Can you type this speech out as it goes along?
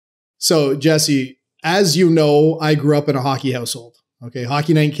So, Jesse, as you know, I grew up in a hockey household. Okay,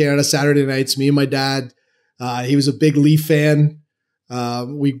 Hockey Night in Canada, Saturday nights, me and my dad, he was a big Leaf fan.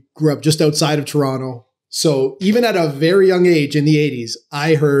 We grew up just outside of Toronto. So even at a very young age in the 80s,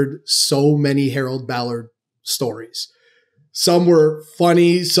 I heard so many Harold Ballard stories. Some were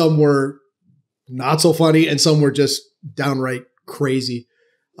funny, some were not so funny, and some were just downright crazy.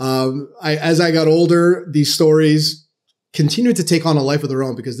 As I got older, these stories continued to take on a life of their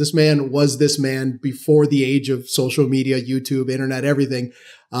own because this man was this man before the age of social media, YouTube, internet, everything.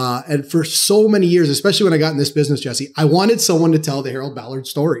 And for so many years, especially when I got in this business, Jesse, I wanted someone to tell the Harold Ballard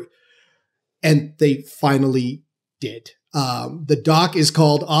story. And they finally did. The doc is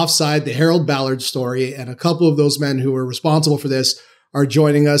called Offside, the Harold Ballard Story. And a couple of those men who were responsible for this are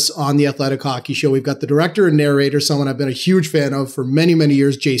joining us on the Athletic Hockey Show. We've got the director and narrator, someone I've been a huge fan of for many, many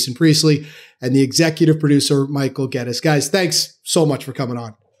years, Jason Priestley, and the executive producer, Michael Geddess. Guys, thanks so much for coming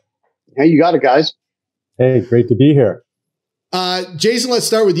on. Hey, you got it, guys. Hey, great to be here. Jason, let's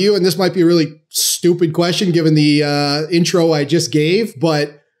start with you. And this might be a really stupid question given the intro I just gave,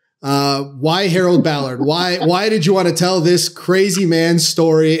 but why Harold Ballard? Why did you want to tell this crazy man's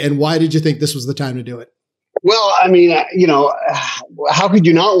story? And why did you think this was the time to do it? Well, I mean, how could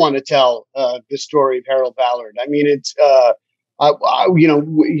you not want to tell the story of Harold Ballard? I mean, it's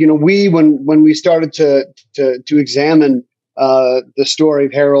when we started to examine the story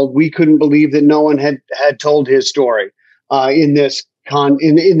of Harold, we couldn't believe that no one had told his story in this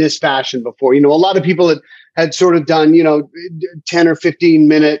fashion before. You know, a lot of people had sort of done 10 or 15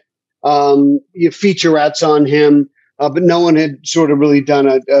 minute featurettes on him, but no one had sort of really done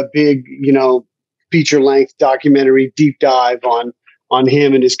a big feature-length documentary deep dive on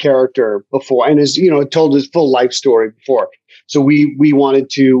him and his character before, and told his full life story before. So we wanted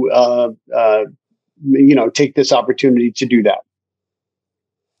to take this opportunity to do that.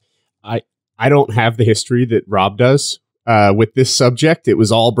 I don't have the history that Rob does with this subject. It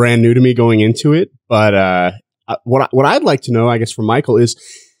was all brand new to me going into it. But what I'd like to know, I guess, from Michael is,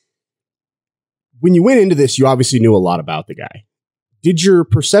 when you went into this, you obviously knew a lot about the guy. Did your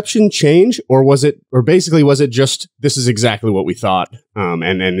perception change, or was it just, this is exactly what we thought,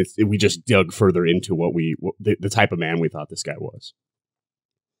 and we just dug further into the type of man we thought this guy was?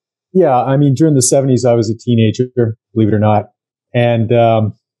 Yeah, I mean, during the 70s, I was a teenager, believe it or not, and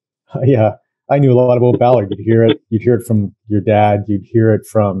yeah, I knew a lot about Ballard. You'd hear it from your dad. You'd hear it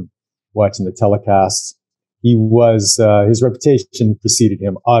from watching the telecasts. He was his reputation preceded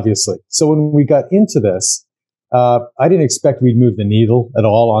him, obviously. So when we got into this, I didn't expect we'd move the needle at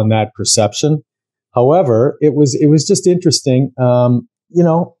all on that perception. However, it was just interesting.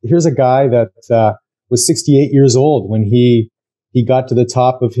 Here's a guy that was 68 years old when he got to the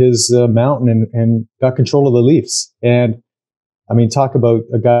top of his mountain and got control of the Leafs. And I mean, talk about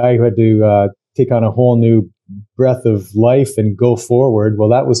a guy who had to take on a whole new breath of life and go forward. Well,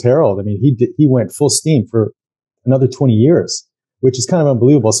 that was Harold. I mean, he went full steam for another 20 years, which is kind of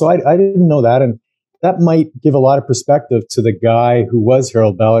unbelievable. So I didn't know that. And that might give a lot of perspective to the guy who was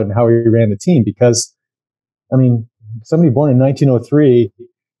Harold Ballard and how he ran the team. Because, I mean, somebody born in 1903,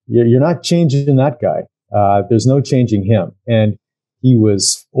 you're not changing that guy. There's no changing him. And he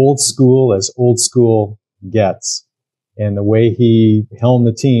was old school as old school gets. And the way he helmed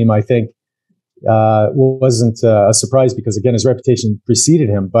the team, I think, wasn't a surprise because, again, his reputation preceded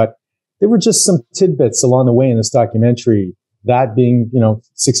him. But there were just some tidbits along the way in this documentary, that being,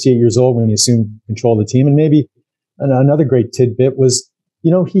 68 years old when he assumed control of the team. And maybe another great tidbit was,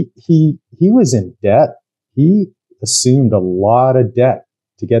 he was in debt. He assumed a lot of debt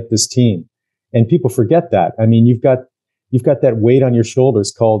to get this team. And people forget that. I mean, you've got that weight on your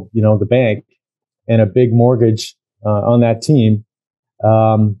shoulders called, the bank, and a big mortgage on that team.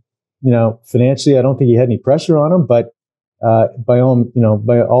 Financially, I don't think he had any pressure on him, but by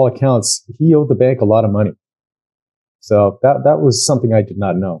all accounts, he owed the bank a lot of money. So that was something I did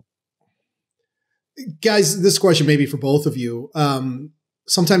not know. Guys, this question may be for both of you.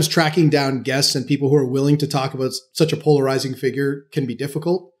 Sometimes tracking down guests and people who are willing to talk about such a polarizing figure can be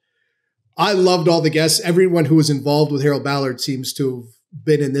difficult. I loved all the guests. Everyone who was involved with Harold Ballard seems to have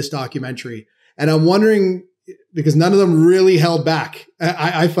been in this documentary. And I'm wondering, because none of them really held back.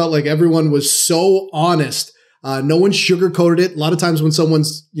 I felt like everyone was so honest. No one sugarcoated it. A lot of times when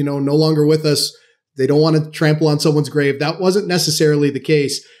someone's, no longer with us, they don't want to trample on someone's grave. That wasn't necessarily the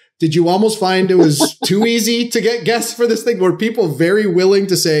case. Did you almost find it was too easy to get guests for this thing? Were people very willing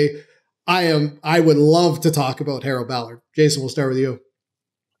to say, I would love to talk about Harold Ballard? Jason, we'll start with you.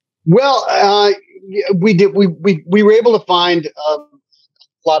 Well, we did. We were able to find a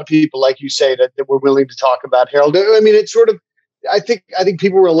lot of people, like you say, that were willing to talk about Harold. I mean, it's sort of, I think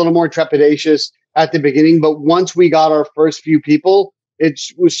people were a little more trepidatious at the beginning, but once we got our first few people,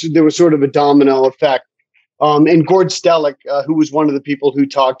 there was sort of a domino effect. And Gord Stellick, who was one of the people who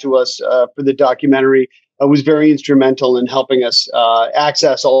talked to us for the documentary, was very instrumental in helping us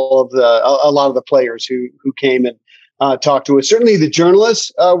access a lot of the players who came and talked to us. Certainly, the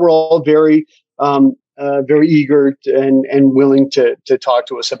journalists were all very eager and willing to talk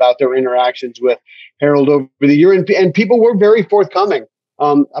to us about their interactions with Harold over the year, and people were very forthcoming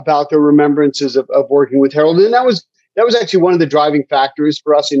about their remembrances of working with Harold, and that was actually one of the driving factors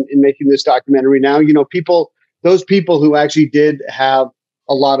for us in making this documentary. Now, those people who actually did have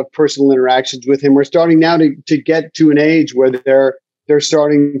a lot of personal interactions with him are starting now to get to an age where they're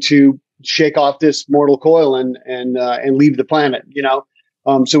starting to shake off this mortal coil and leave the planet.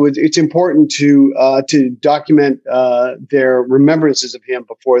 So it's important to document their remembrances of him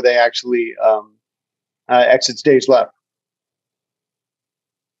before they actually exit stage left.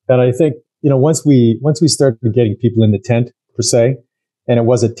 And I think, once we started getting people in the tent per se, and it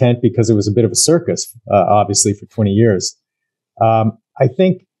was a tent because it was a bit of a circus, obviously for 20 years. I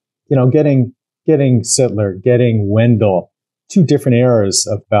think, getting Sittler, getting Wendell, two different eras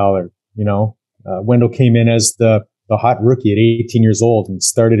of Ballard. Wendell came in as the hot rookie at 18 years old and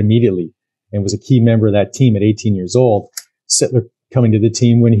started immediately and was a key member of that team at 18 years old. Sittler coming to the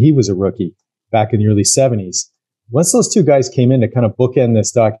team when he was a rookie back in the early 70s. Once those two guys came in to kind of bookend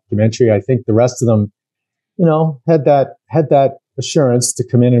this documentary, I think the rest of them, had that assurance to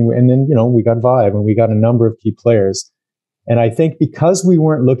come in and then, we got Vibe and we got a number of key players. And I think because we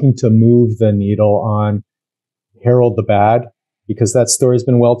weren't looking to move the needle on Harold the Bad, because that story's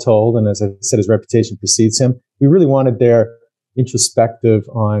been well told, and as I said, his reputation precedes him, we really wanted their introspective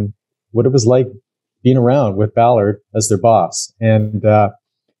on what it was like being around with Ballard as their boss. And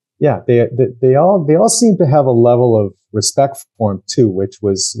they all seem to have a level of respect for him too, which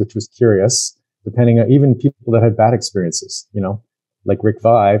was curious, depending on even people that had bad experiences, like Rick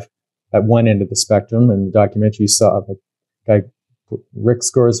Vive at one end of the spectrum. And the documentary you saw, Rick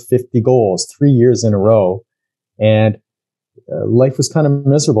scores 50 goals 3 years in a row. And life was kind of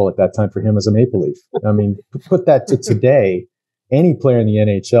miserable at that time for him as a Maple Leaf. I mean, put that to today, any player in the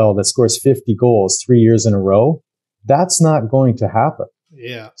NHL that scores 50 goals 3 years in a row, that's not going to happen.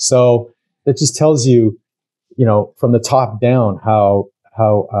 Yeah. So that just tells you, from the top down how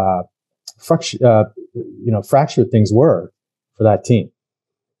fractured things were for that team.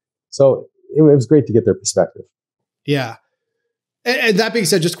 So it was great to get their perspective. Yeah. And that being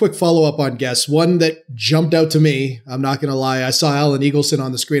said, just quick follow-up on guests. One that jumped out to me, I'm not going to lie, I saw Alan Eagleson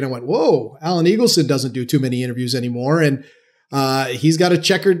on the screen. I went, whoa, Alan Eagleson doesn't do too many interviews anymore. And he's got a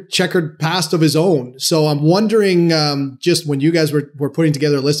checkered past of his own. So I'm wondering, just when you guys were putting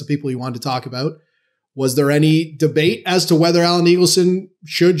together a list of people you wanted to talk about, was there any debate as to whether Alan Eagleson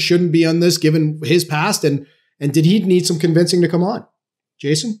shouldn't be on this given his past? And did he need some convincing to come on?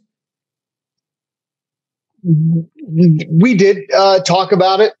 Jason? We did talk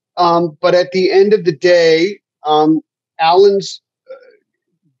about it, but at the end of the day, Alan's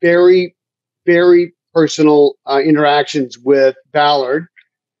very, very personal interactions with Ballard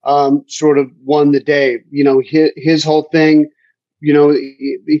sort of won the day. His whole thing,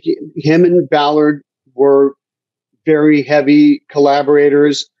 him and Ballard were very heavy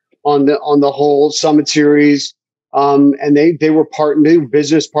collaborators on the whole Summit series, and they were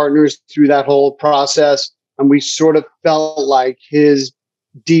business partners through that whole process. And we sort of felt like his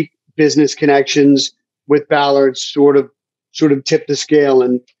deep business connections with Ballard sort of tipped the scale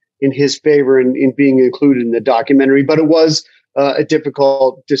in his favor in being included in the documentary. But it was a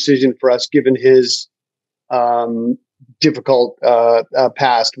difficult decision for us, given his difficult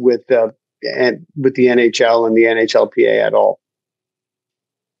past with the NHL and the NHLPA at all.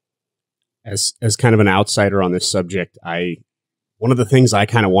 As kind of an outsider on this subject, one of the things I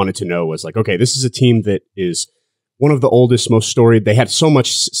kind of wanted to know was like, okay, this is a team that is one of the oldest, most storied. They had so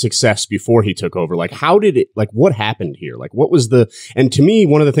much success before he took over. Like, what happened here? Like, and to me,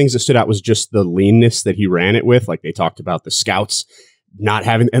 one of the things that stood out was just the leanness that he ran it with. Like, they talked about the scouts not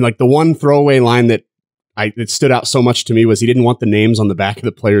having, and like the one throwaway line that stood out so much to me was he didn't want the names on the back of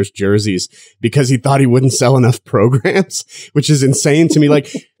the players' jerseys because he thought he wouldn't sell enough programs, which is insane to me.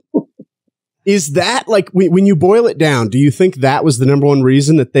 Like, is that, like, when you boil it down, do you think that was the number one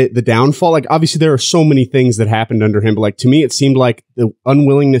reason that the downfall? Like, obviously there are so many things that happened under him, but like, to me, it seemed like the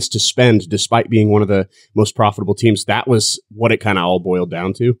unwillingness to spend, despite being one of the most profitable teams, that was what it kind of all boiled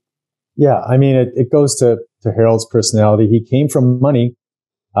down to. Yeah. I mean, it goes to Harold's personality. He came from money.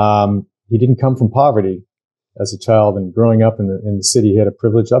 He didn't come from poverty as a child, and growing up in the city, he had a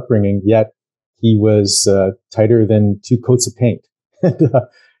privileged upbringing, yet he was tighter than two coats of paint.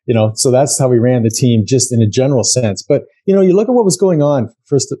 So that's how we ran the team, just in a general sense. But you look at what was going on.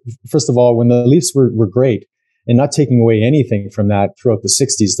 First of all, when the Leafs were great, and not taking away anything from that throughout the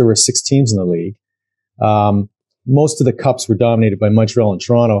 60s, there were 6 teams in the league. Most of the cups were dominated by Montreal and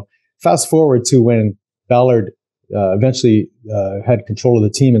Toronto. Fast forward to when Ballard eventually had control of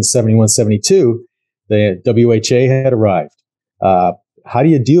the team in 71-72, the WHA had arrived. How do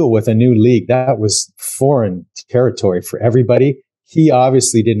you deal with a new league? That was foreign territory for everybody. He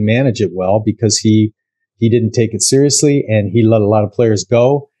obviously didn't manage it well because he didn't take it seriously, and he let a lot of players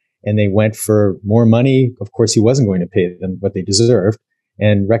go, and they went for more money. Of course, he wasn't going to pay them what they deserved,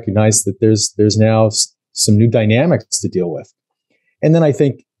 and recognized that there's now some new dynamics to deal with. And then I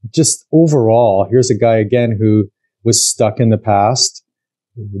think just overall, here's a guy again who was stuck in the past.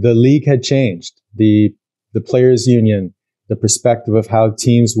 The league had changed. The players' union, the perspective of how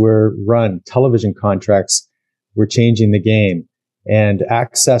teams were run, television contracts were changing the game, and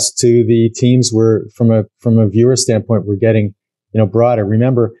access to the teams were, from a viewer standpoint, were getting broader.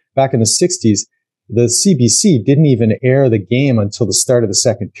 Remember, back in the 60s, the CBC didn't even air the game until the start of the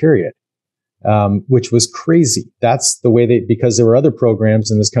second period, which was crazy. That's the way because there were other programs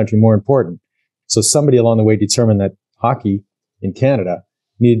in this country more important. So somebody along the way determined that hockey in Canada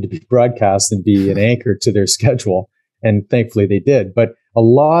needed to be broadcast and be an anchor to their schedule. And thankfully they did. But a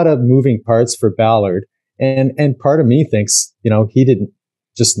lot of moving parts for Ballard. And part of me thinks, he didn't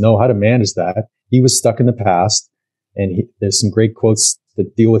just know how to manage that. He was stuck in the past. And there's some great quotes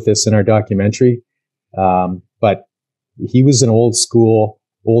that deal with this in our documentary. But he was an old school,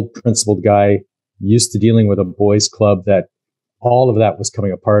 old principled guy, used to dealing with a boys club, that all of that was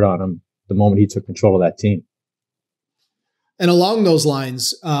coming apart on him the moment he took control of that team. And along those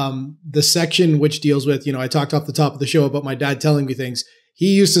lines, the section which deals with, I talked off the top of the show about my dad telling me things.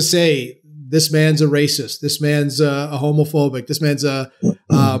 He used to say, this man's a racist. This man's a homophobic. This man's a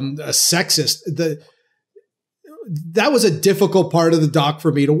sexist. That was a difficult part of the doc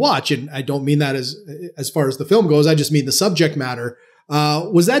for me to watch. And I don't mean that as far as the film goes. I just mean the subject matter.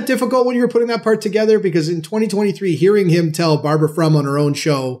 Was that difficult when you were putting that part together? Because in 2023, hearing him tell Barbara Frum on her own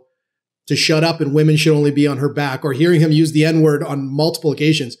show to shut up and women should only be on her back, or hearing him use the N-word on multiple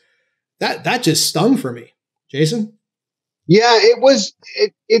occasions, that just stung for me. Jason? Yeah, it was.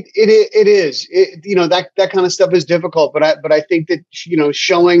 It is. That kind of stuff is difficult, but I think that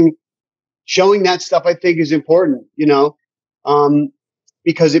showing that stuff, I think, is important.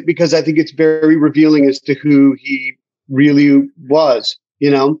 Because I think it's very revealing as to who he really was.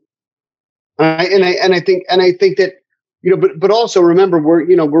 And I think that but also remember, we're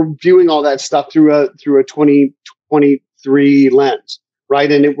viewing all that stuff through a 2023 lens,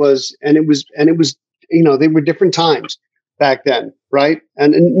 right? And it was they were different times back then, right?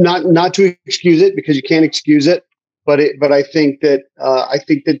 And not to excuse it, because you can't excuse it, but I think that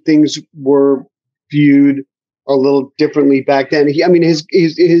things were viewed a little differently back then.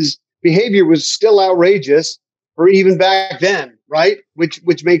 His behavior was still outrageous for even back then, right? Which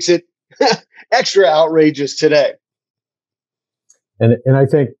makes it extra outrageous today. And I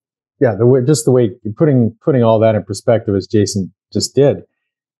think, the way putting all that in perspective, as Jason just did,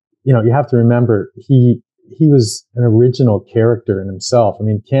 you have to remember he was an original character in himself. I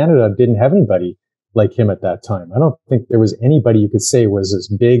mean, Canada didn't have anybody like him at that time. I don't think there was anybody you could say was as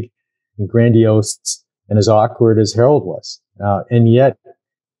big and grandiose and as awkward as Harold was. And yet,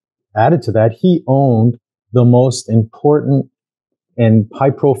 added to that, he owned the most important and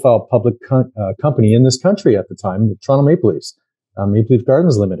high-profile public company in this country at the time, the Toronto Maple Leafs, Maple Leaf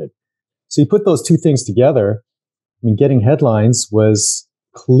Gardens Limited. So you put those two things together. I mean, getting headlines was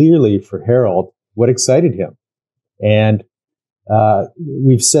clearly, for Harold, what excited him. And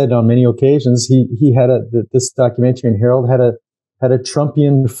we've said on many occasions, he had this documentary, and Harold had a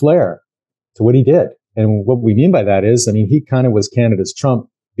Trumpian flair to what he did. And what we mean by that is, he kind of was Canada's Trump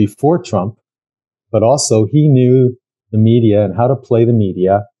before Trump, but also he knew the media and how to play the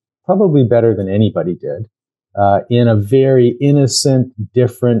media probably better than anybody did, in a very innocent,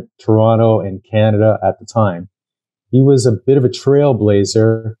 different Toronto and Canada at the time. He was a bit of a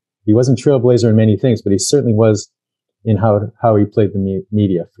trailblazer. He wasn't trailblazer in many things, but he certainly was in how he played the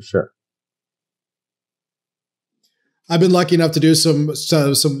media, for sure. I've been lucky enough to do some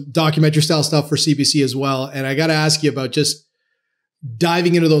documentary style stuff for CBC as well. And I got to ask you about just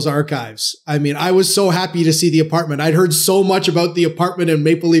diving into those archives. I was so happy to see the apartment. I'd heard so much about the apartment in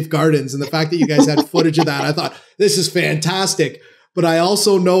Maple Leaf Gardens, and the fact that you guys had footage of that, I thought, this is fantastic. But I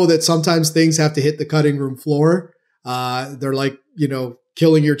also know that sometimes things have to hit the cutting room floor. They're like,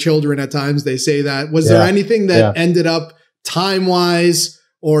 killing your children at times. They say that. Was there anything that ended up time-wise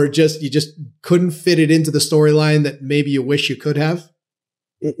or you just couldn't fit it into the storyline that maybe you wish you could have?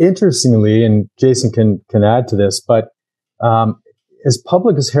 Interestingly, and Jason can add to this, but as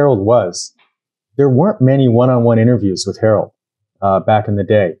public as Harold was, there weren't many one-on-one interviews with Harold back in the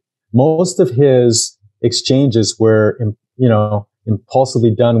day. Most of his exchanges were,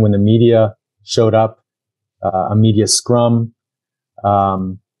 impulsively done when the media showed up, a media scrum,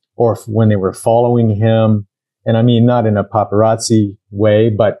 or when they were following him. And I mean, not in a paparazzi way,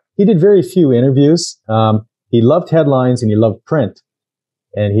 but he did very few interviews. He loved headlines and he loved print.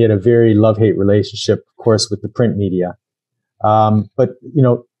 And he had a very love-hate relationship, of course, with the print media. But,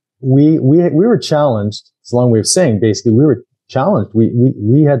 we were challenged. It's a long way of saying, basically, we were challenged.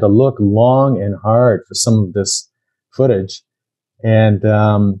 We had to look long and hard for some of this footage. And,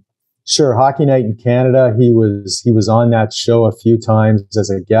 sure, Hockey Night in Canada, he was on that show a few times as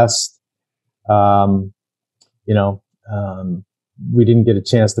a guest. We didn't get a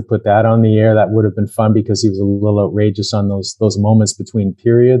chance to put that on the air. That would have been fun because he was a little outrageous on those moments between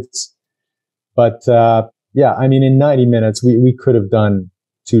periods. But in 90 minutes, we could have done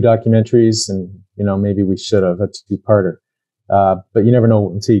 2 documentaries, and maybe we should have a 2-parter. But you never know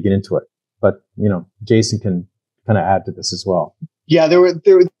until you get into it. But Jason can kind of add to this as well. Yeah, there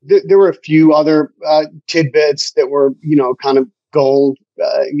were a few other tidbits that were kind of gold.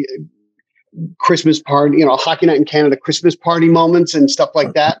 Christmas party, Hockey Night in Canada Christmas party moments and stuff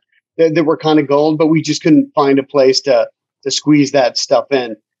like that were kind of gold, but we just couldn't find a place to squeeze that stuff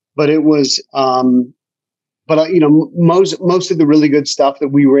in. But it was, most of the really good stuff that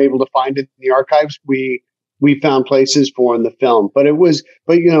we were able to find in the archives, we found places for in the film. But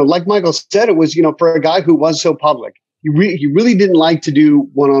like Michael said, it was, for a guy who was so public, he really didn't like to do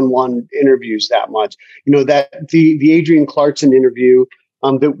one-on-one interviews that much. That the Adrian Clarkson interview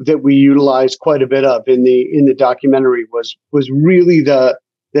that we utilized quite a bit of in the documentary was really the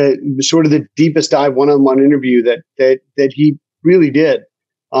sort of the deepest dive one-on-one interview that he really did,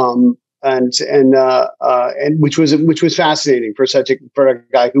 and which was fascinating for a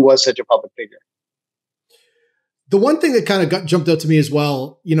guy who was such a public figure. The one thing that kind of jumped out to me as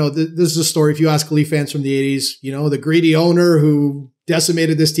well, this is a story, if you ask Leaf fans from the 80s, the greedy owner who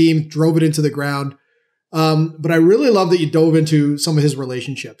decimated this team, drove it into the ground. But I really love that you dove into some of his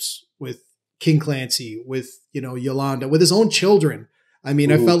relationships with King Clancy, with, Yolanda, with his own children. I mean,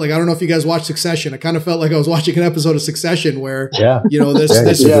 I felt like, I don't know if you guys watched Succession. I kind of felt like I was watching an episode of Succession where,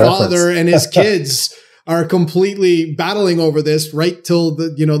 this father and his kids are completely battling over this right till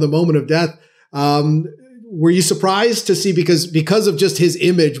the moment of death. Were you surprised to see, because of just his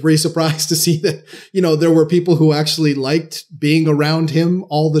image, were you surprised to see that, there were people who actually liked being around him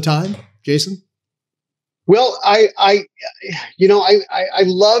all the time? Jason? Well, I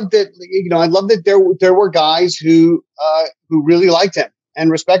love that. I love that there were guys who really liked him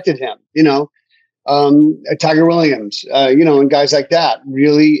and respected him. Tiger Williams, and guys like that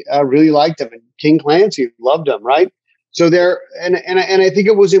really liked him, and King Clancy loved him, right? So and I think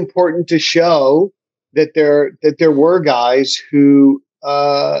it was important to show that there were guys who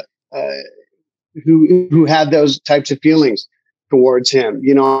had those types of feelings towards him.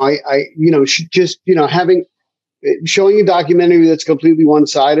 Showing a documentary that's completely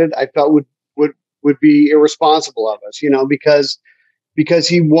one-sided, I felt would be irresponsible of us, because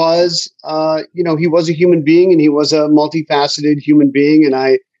he was, he was a human being, and he was a multifaceted human being.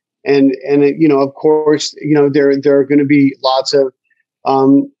 And of course, there are going to be lots of,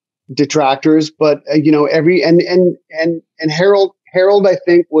 detractors, but, Harold, I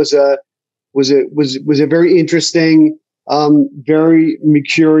think was a very interesting, very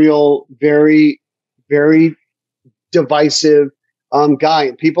mercurial, very, very divisive guy.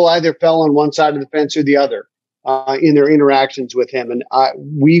 And people either fell on one side of the fence or the other in their interactions with him. And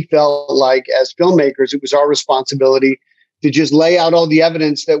we felt like, as filmmakers, it was our responsibility to just lay out all the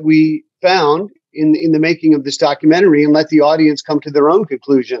evidence that we found in the making of this documentary and let the audience come to their own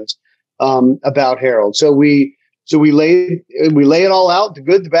conclusions about Harold. So we lay it all out, the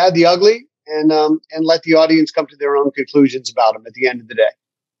good, the bad, the ugly, and let the audience come to their own conclusions about him at the end of the day.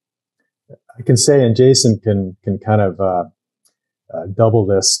 I can say, and Jason can kind of double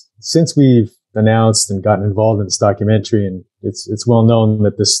this, since we've announced and gotten involved in this documentary, and it's well known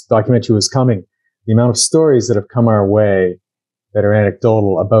that this documentary was coming, the amount of stories that have come our way that are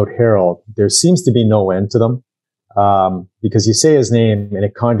anecdotal about Harold, there seems to be no end to them, because you say his name and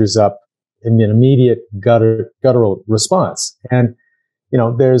it conjures up an immediate guttural response. And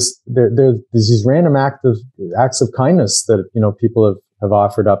there's these random acts of kindness that people have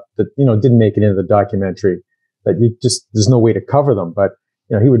offered up that didn't make it into the documentary, that there's no way to cover them. But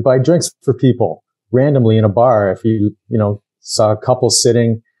he would buy drinks for people randomly in a bar if he saw a couple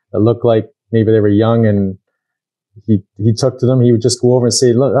sitting that looked like maybe they were young, and he took to them. He would just go over and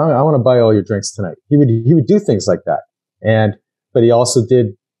say, "Look, I want to buy all your drinks tonight." He would do things like that. But he also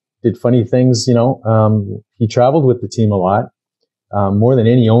did funny things. He traveled with the team a lot, more than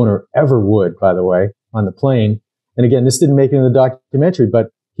any owner ever would, by the way, on the plane. And again, this didn't make it in the documentary, but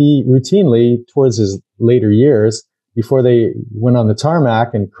he routinely, towards his later years, before they went on the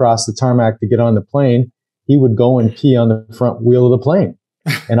tarmac and crossed the tarmac to get on the plane, he would go and pee on the front wheel of the plane.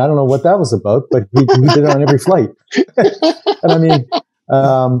 And I don't know what that was about, but he did it on every flight. And I mean,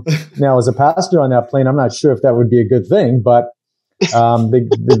 now as a passenger on that plane, I'm not sure if that would be a good thing, but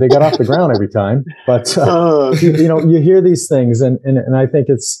they got off the ground every time. But you hear these things, and I think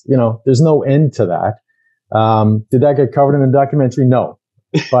it's, there's no end to that. Did that get covered in the documentary? No,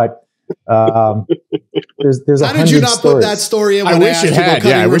 but there's how did you not put that story in? When I wish it had.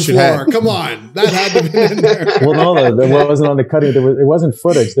 Yeah, I wish it had. Come on, that had to be in there. Well, no, there wasn't on the cutting. It wasn't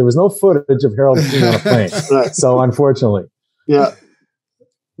footage. There was no footage of Harold being on a plane. Right. So unfortunately, yeah,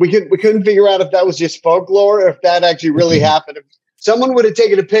 we couldn't figure out if that was just folklore or if that actually really happened. If someone would have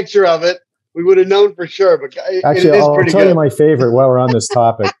taken a picture of it, we would have known for sure. But actually, I'll tell you my favorite while we're on this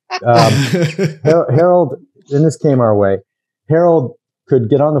topic. Harold, and this came our way. Harold could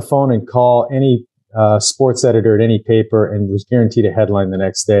get on the phone and call any sports editor at any paper and was guaranteed a headline the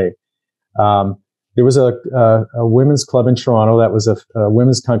next day. There was a women's club in Toronto that was a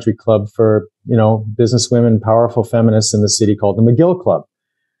women's country club for, business women, powerful feminists in the city, called the McGill Club.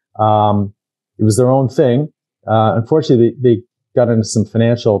 It was their own thing. Unfortunately, they got into some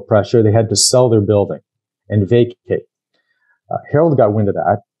financial pressure. They had to sell their building and vacate. Harold got wind of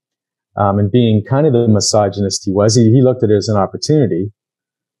that. And being kind of the misogynist he was, he looked at it as an opportunity.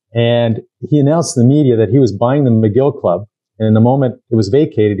 And he announced to the media that he was buying the McGill Club. And in the moment it was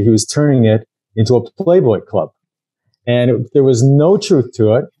vacated, he was turning it into a Playboy club. And there was no truth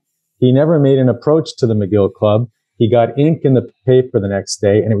to it. He never made an approach to the McGill Club. He got ink in the paper the next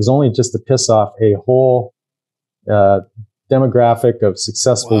day, and it was only just to piss off a whole demographic of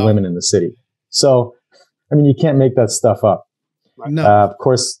successful women in the city. So, I mean, you can't make that stuff up. No. Of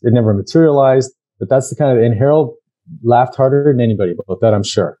course, it never materialized, but that's the kind of, and Harold laughed harder than anybody about that, I'm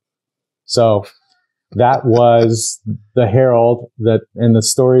sure. So that was the Harold and the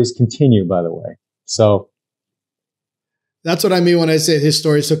stories continue, by the way. So that's what I mean when I say his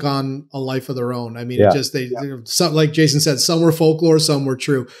stories took on a life of their own. I mean, some, like Jason said, some were folklore, some were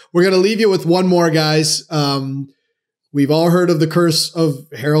true. We're going to leave you with one more, guys. We've all heard of the curse of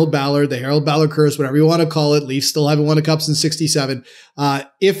Harold Ballard, the Harold Ballard curse, whatever you want to call it. Leafs still haven't won a cup since '67.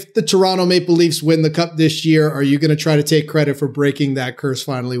 If the Toronto Maple Leafs win the cup this year, are you going to try to take credit for breaking that curse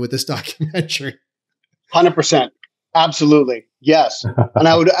finally with this documentary? 100%. Absolutely. Yes. And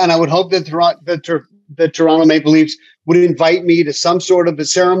I would hope that the Toronto Maple Leafs would invite me to some sort of a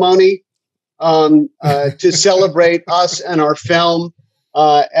ceremony to celebrate us and our film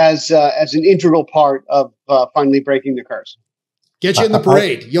as an integral part of finally breaking the curse. Get you in the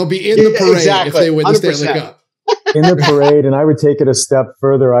parade. You'll be in the parade if they win the Stanley Cup. In the parade, and I would take it a step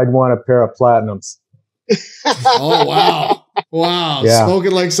further. I'd want a pair of platinums. Oh, wow. Wow. Yeah.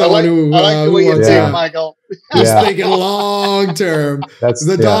 Spoken like someone who... I like the way you think, Michael. Just thinking long term.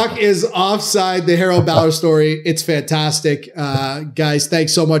 The doc is Offside, the Harold Ballard story. It's fantastic. Guys,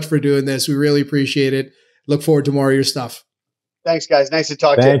 thanks so much for doing this. We really appreciate it. Look forward to more of your stuff. Thanks, guys. Nice to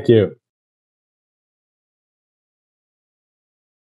talk to you. Thank you.